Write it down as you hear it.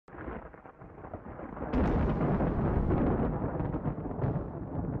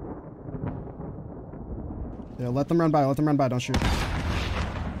Yeah, let them run by. Let them run by. Don't shoot.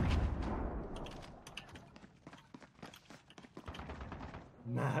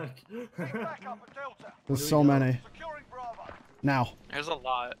 Mac. There's so many. Now. There's a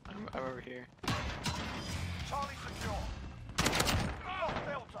lot. I'm over here. Charlie secure.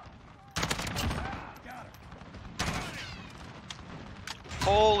 Delta.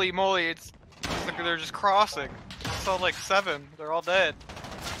 Holy moly, it's like they're just crossing. I saw like 7. They're all dead.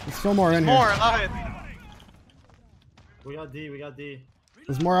 There's still more in More here. alive. We got D, we got D.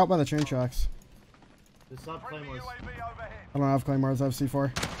 There's more out by the train tracks. There's not claymores. I don't have claymores. I have C4.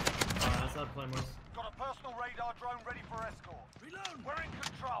 Alright, that's not claymores. Got a personal radar drone ready for escort. Reload. We're in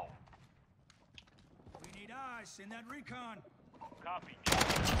control. We need eyes in that recon. Copy.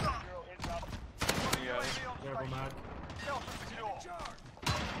 Zero inbound. Yeah. Careful, Mac. Delta secure.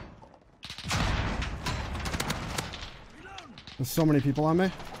 There's so many people on me.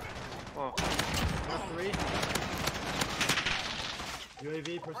 Whoa. Got 3.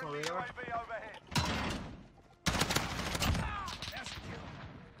 UAV, personal radar. UAV overhead.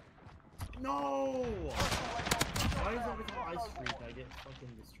 No! Why is everything ice freak? I get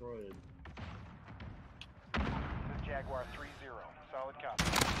fucking destroyed. This Jaguar 3-0. Solid copy.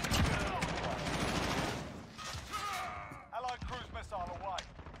 Allied cruise missile away.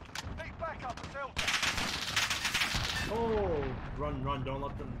 Need backup at Delta. Oh! Run, run, don't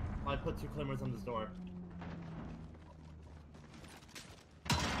let them. I put 2 claymores on this door.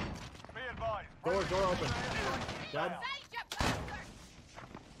 Be advised. Door open. Dead?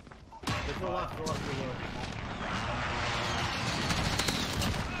 Go left, go left, go left.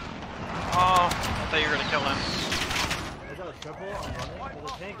 Oh, I thought you were gonna kill him. Is that a triple? I'm running. To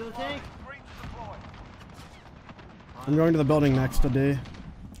the tank, to the tank! I'm going to the building next to D.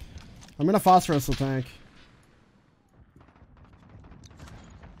 I'm gonna phosphorus the tank.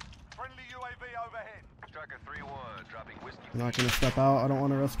 Friendly UAV overhead. Striker 3-1, dropping whiskey. I'm not gonna step out. I don't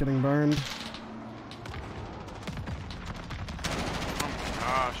want to risk getting burned.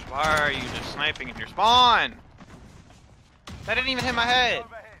 Gosh, why are you just sniping in your spawn? That didn't even hit my head.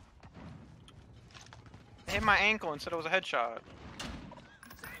 It hit my ankle and said it was a headshot.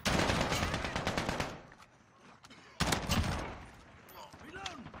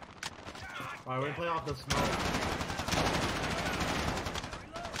 Alright, we're gonna play off the smoke.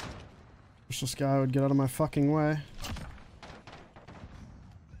 Wish this guy would get out of my fucking way.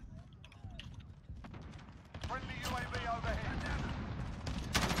 Friendly UAV overhead.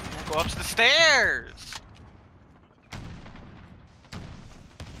 Go up the stairs.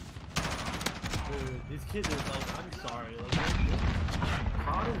 Dude, these kids are like, I'm sorry, like,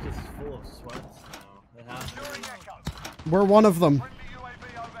 COD is just full of sweats now. They have Securing to. Echo. We're one of them. Friendly UAV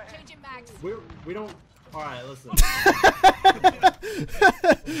overhead. Changing mags. We don't. Alright, listen.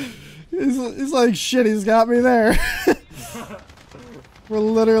 He's like, shit, he's got me there. We're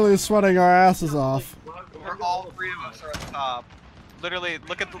literally sweating our asses off. We're all 3 of us are at the top. Literally,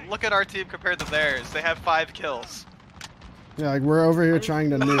 look at our team compared to theirs. They have 5 kills. Yeah, like we're over here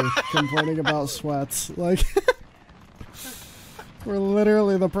trying to nuke, complaining about sweats. Like, we're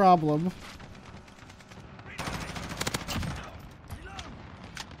literally the problem.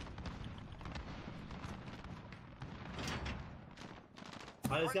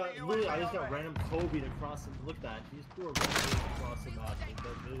 I just got random Kobe to cross him. Look at that. He just threw a random Kobe across the map. Like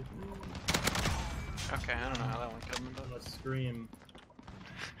that dude. Okay, I don't know how that one killed me, I'm but gonna scream.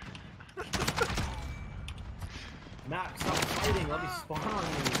 Max, stop fighting. Let me spawn on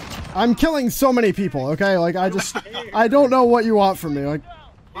you. I'm killing so many people, okay? Like, I don't know what you want from me. Like,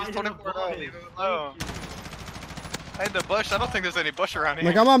 he's I 24 don't leave him alone. I had the bush. I don't think there's any bush around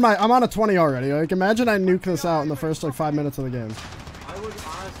here. like I'm on a 20 already. Like, imagine I nuke this out in the first like 5 minutes of the game. I would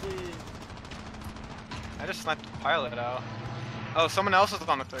honestly. I just sniped the pilot out. Oh, someone else is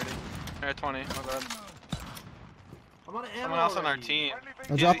on the 30. Or 20. Oh god. I'm on ammo Someone else on our already. team.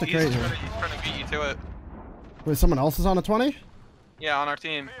 I dropped the crate here. He's trying to beat you to it. Wait, someone else is on a 20? Yeah, on our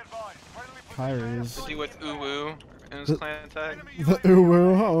team. Be advised. Friendly Kyrie's. Is he with Uwu in his clan tag? The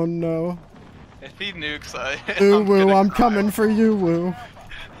Uwu, oh no. If he nukes, I'm Uwu, I'm cry. coming for you, Woo.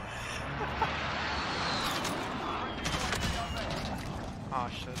 Oh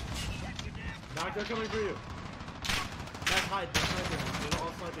shit. Mac, they're coming for you. Mac, hide. They're sniping you. They're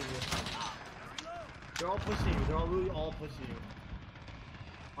all sniping you. They're all pushing you. They're all literally all pushing you.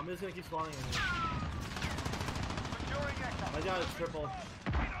 I'm just gonna keep spawning in here. Securing Echo. I got a triple.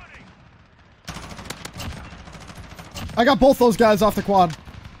 I got both those guys off the quad.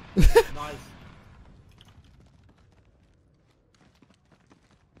 Nice.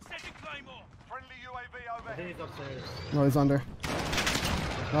 Friendly UAV I overhead. think he's upstairs. No, he's under.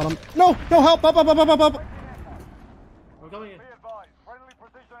 Got him. No, no, help, up, up, up, up, up, up. coming in. Be advised. Friendly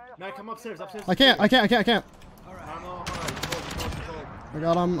precision air Matt, come upstairs. Upstairs. I can't. I'm alright. I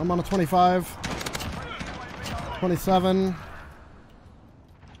got him. I'm on a 25. 27.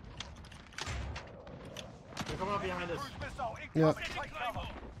 They're coming up behind us. cruise missile Yep. incoming. Take cover.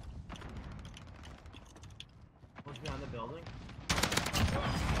 One's behind the building.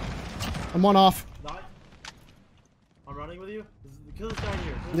 I'm one off. Not. I'm running with you. Kill this guy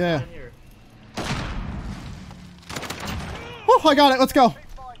here. Kill this Yeah. guy here. Woo, I got it. Let's go. Keep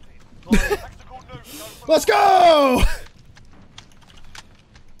fighting. Tactical nuke. Go for Let's go.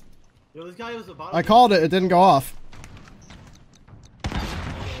 Yo, this guy was about. I called it. It didn't go off.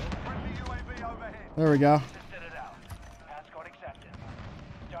 friendly UAV overhead. There we go. Set it out. Passcode accepted.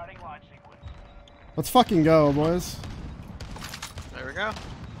 Starting launch sequence. Let's fucking go, boys. There we go.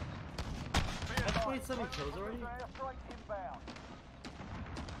 That's 27 kills already. Airstrike inbound.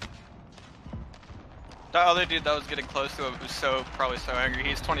 That other dude that was getting close to him was probably so angry.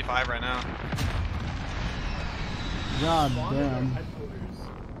 He's 25 right now. God Spawned in their damn. headquarters.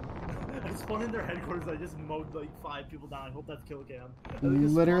 I spawned in their headquarters. I just mowed like 5 people down. I hope that's kill cam. I think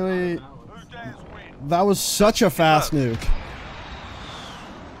it's Literally- spawned out of Who bounds. dares win? That was such a fast nuke.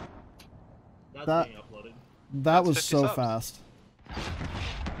 That's That- being uploaded. That That's was 50 so subs. fast.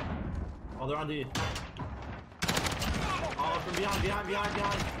 Oh, they're on D. Oh, from behind. We're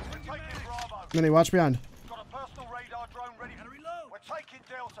taking Bravo. Minnie, watch behind. Got a personal radar drone ready. Gotta reload. We're taking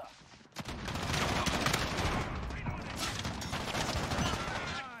Delta.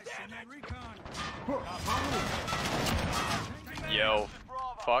 Eyes in that recon. Yo,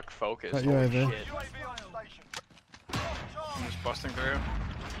 Bravo. fuck focus. That Holy UAV. shit. UAV on station. I'm Charlie. just busting through.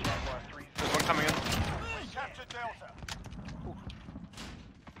 There's one coming in. Capture Delta.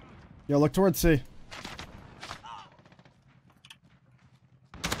 Yo, look towards C.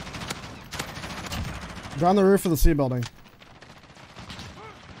 They're on the roof of the C building.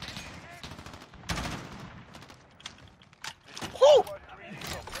 Woo!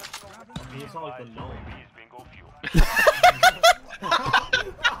 You saw like the gnome. Bingo fuel. I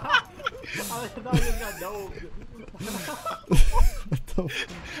thought you got gnome. What the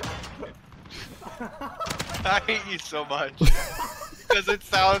I hate you so much. Because it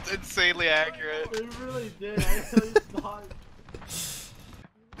sounds insanely accurate. It really did. I really thought. I just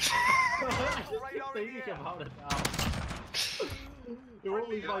keep thinking about it now. It won't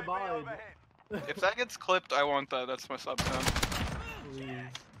leave my UAV mind. overhead. If that gets clipped, I want that. That's my sub sound. Please.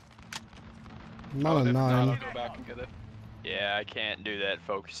 Not a If not, I'll 9. go back and get it. Yeah, I can't do that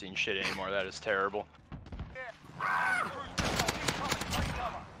focusing shit anymore. That is terrible.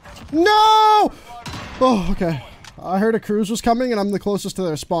 No! Oh, okay. I heard a cruise was coming and I'm the closest to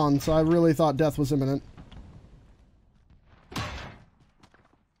their spawn, so I really thought death was imminent.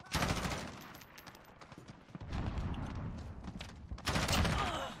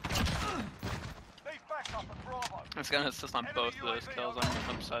 Need backup at Bravo. It's gonna assist on both of those kills.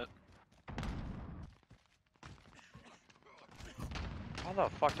 I'm upset. How the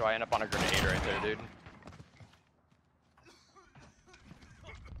fuck do I end up on a grenade right there, dude?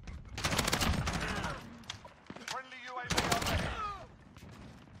 Friendly UAV overhead.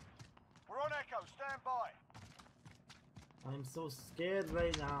 We're on Echo. Stand by. I'm so scared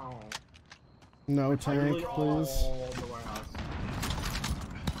right now. No tank, Literally please. all the warehouse.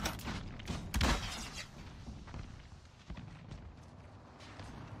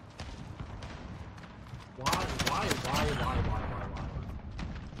 Why?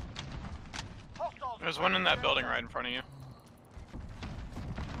 Hostiles. There's one in that building right in front of you.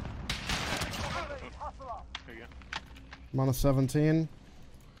 Hustle up. There you go. I'm on a 17,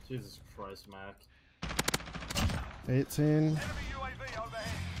 Jesus Christ, Mac. 18, Enemy UAV overhead.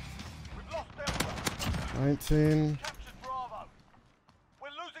 We've lost Delta. 19. Captured Bravo. We're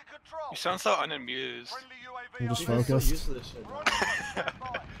losing control. You sound so unamused. Friendly UAV I'm just overhead. focused. So used to this shit. We're on Echo. Stand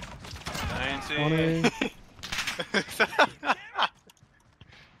by. 19. 20. Enemy personal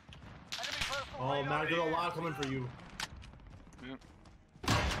Oh, radar Mac, there's a overhead. lot coming for you. Yep.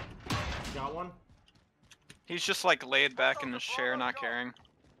 Got one? He's just like laid back in his chair, not caring.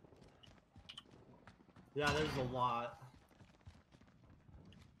 Yeah, there's a lot.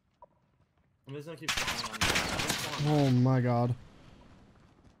 I'm just gonna keep spawning on you. Oh my god.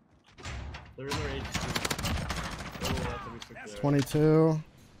 They're in their HQ. Oh, that's a restrict there. 22.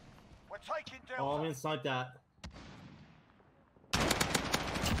 We're taking Delta. Oh, I'm gonna snipe that.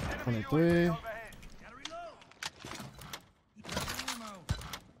 Enemy 23. UAV overhead. Gotta reload. Ammo.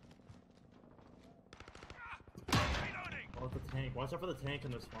 Oh, it's the tank. Watch out for the tank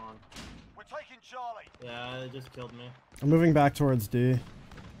in their spawn. We're taking Charlie. Yeah, it just killed me. I'm moving back towards D.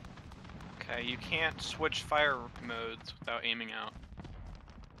 Okay. Okay, you can't switch fire modes without aiming out.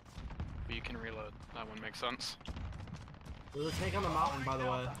 But you can reload. That one makes sense. There's a tank on the mountain, by the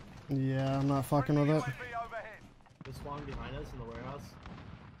way. Yeah, I'm not fucking with it. UAV overhead. There's one behind us in the warehouse.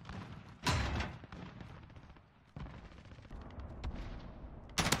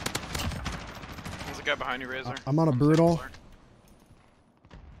 There's a guy behind you, Razor. I'm on a brutal.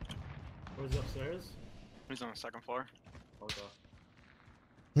 Where's he upstairs? He's on the second floor. Okay.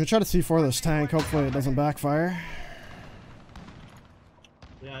 I'm gonna try to C4 this tank. Hopefully it doesn't backfire.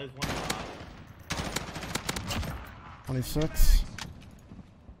 Yeah, he's one shot. 26.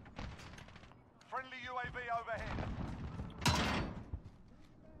 Friendly UAV overhead.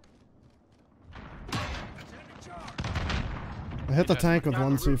 I hit the tank with They're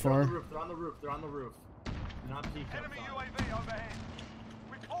on one the roof, C4. They're on the roof. They're on the roof. Do not peek Enemy outside. UAV overhead.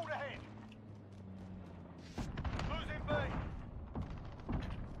 We pulled ahead. Losing B.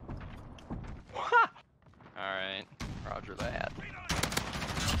 Alright, roger that.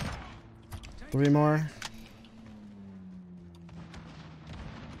 3 more.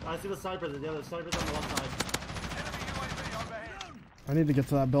 I see the snipers. The other snipers on the left side. Enemy UAV overhead. I need to get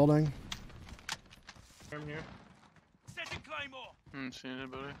to that building. I'm here. Setting Claymore! I'm seeing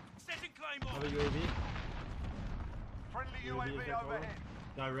anybody. Setting I have a Claymore! UAV. Friendly UAV is UAV that overhead.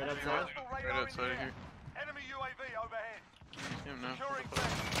 Guy right outside. Hostile Right radar in outside the of air. here. Enemy UAV overhead. Damn, no. Securing B.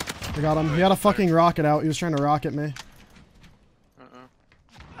 I got him. He had a fucking rocket out. He was trying to rocket me. Uh-oh.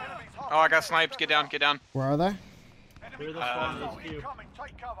 Enemies Oh, I got hostile. sniped. Get down, get down. Where are they? Enemy They're the hostile spawn HQ. incoming.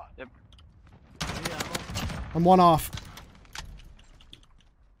 Take cover. Yep. Any ammo? I'm 1 off.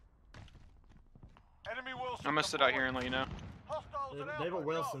 Enemy Wilson. I'm gonna sit out here and let you know. Hostiles at They have a Alpha.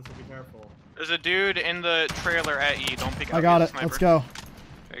 Wilson, so be careful. There's a dude in the trailer at E. Don't pick up. I got He's it. a sniper. Let's go.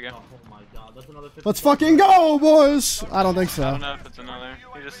 There you Oh, go. my god, that's another 50. Let's fucking go, boys! I don't think I so. don't know if it's another.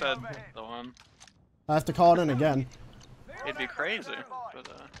 He just said the one. I have to call it in again. It'd be crazy, but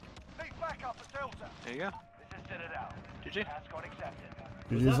Need backup at Delta. there you go. GG.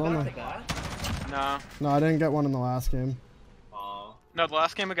 GG's Is that on back there. to back? No. No, I didn't get one in the last game. Oh. No, the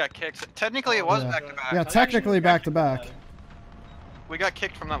last game we got kicked. Technically, it was Yeah. back to back. Yeah, technically back to back. We got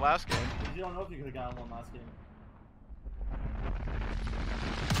kicked from that last game. You don't know if you could have gotten one last game.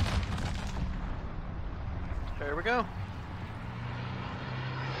 There we go.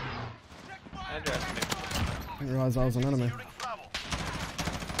 Interesting. I didn't realize I was an enemy.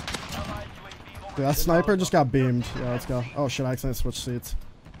 Dude, that sniper just got beamed. Yeah, let's go. Oh shit, I accidentally switched seats.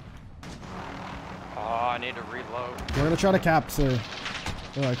 Oh, I need to reload. We're gonna try to cap C. Or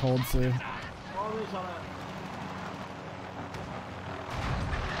like hold C. Oh, they shot at.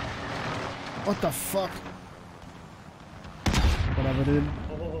 What the fuck? Whatever, dude.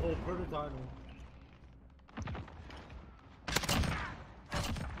 Oh, perfect timing.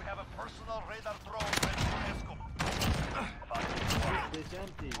 We have a personal radar drone ready for escort. It's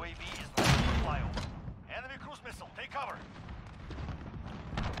empty. UAV is ready for flyover. Enemy cruise missile, take cover.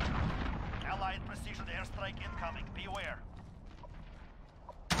 Allied precision airstrike incoming. Beware.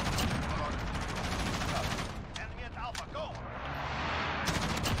 Enemy at Alpha, go!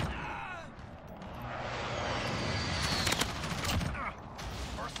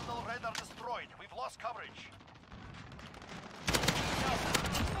 Personal radar destroyed. We've lost coverage.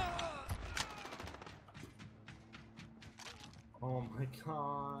 Oh my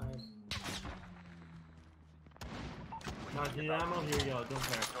god. Now, do you need ammo? Here you go. Don't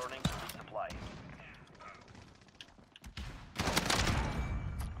care. Returning to resupply.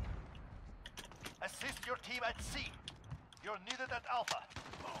 Assist your team at C. You're needed at Alpha.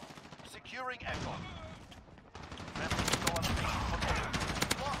 Securing Echo. Friendly stolen station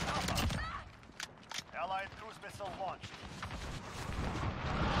for lost Alpha. Allied cruise missile launched.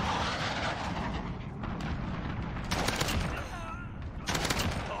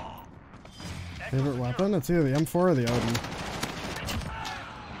 Favorite weapon? It's either the M4 or the Odin.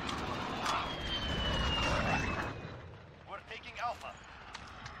 We're taking Alpha.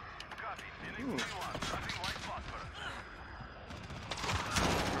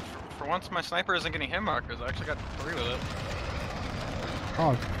 For once, my sniper isn't getting hit markers. I actually got 3 with it.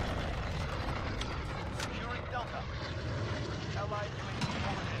 Oh, Securing Delta. Allied UAV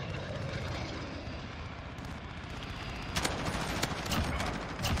overhead.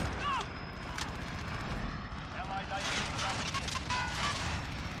 Allied IC traveling in.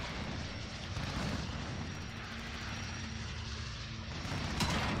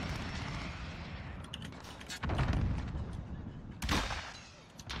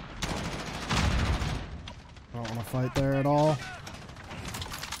 I don't want to fight there at all.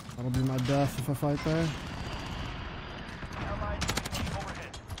 That'll be my death if I fight there. Allied UAV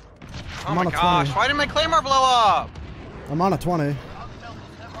overhead. Oh I'm my on a gosh, 20. why did my claymore blow up? I'm on a 20. No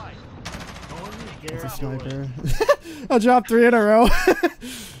one needs It's a Garrett sniper. I dropped 3 in a row. Halfway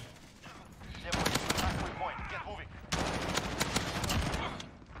point. Get moving.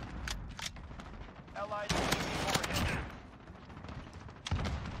 Allied UAV overhead.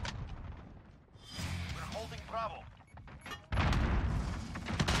 We're holding Bravo.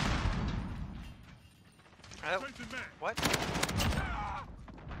 What?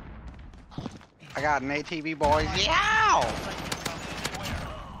 I got an ATV, boys. Yow!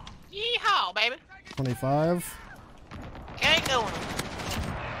 Yeehaw, baby. 25. Can't go.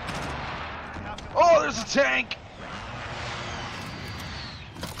 Oh, there's a tank!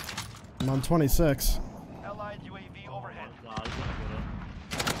 I'm on 26. Allied UAV overhead. Oh my god, he's gonna get it.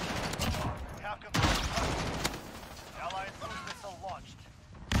 We have control. Allied cruise missile launched.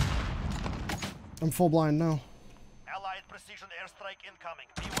 I'm full blind now. Allied precision airstrike incoming.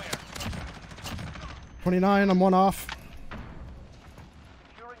 Beware. 29. I'm 1 off.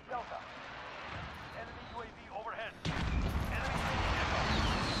 Securing Delta. Enemy UAV overhead. Enemy taking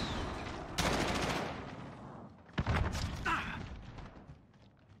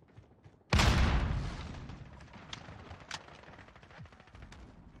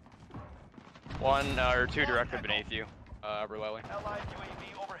One or two directly beneath you, Albralelie. echo. Allied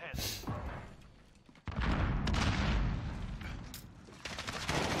UAV overhead.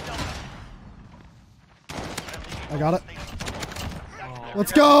 I got it.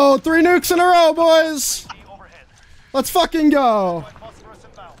 Let's go! 3 nukes in a row, boys! Overhead. Let's fucking go! Phosphorus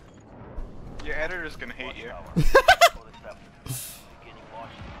inbound. Your editor's gonna hate you. Beginning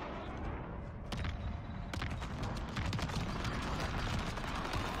launch.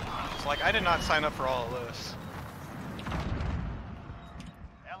 It's like, I did not sign up for all of this.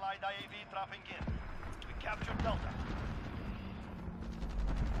 Allied IAV dropping in. We captured Delta.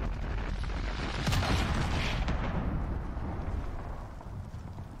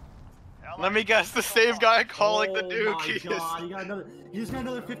 Let me guess, the same guy calling the Oh Duke my is... god, you just got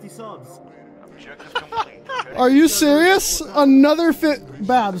another 50 subs. Objective complete. Are you serious? Another fit.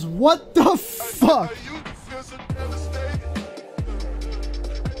 Babs, what the fuck?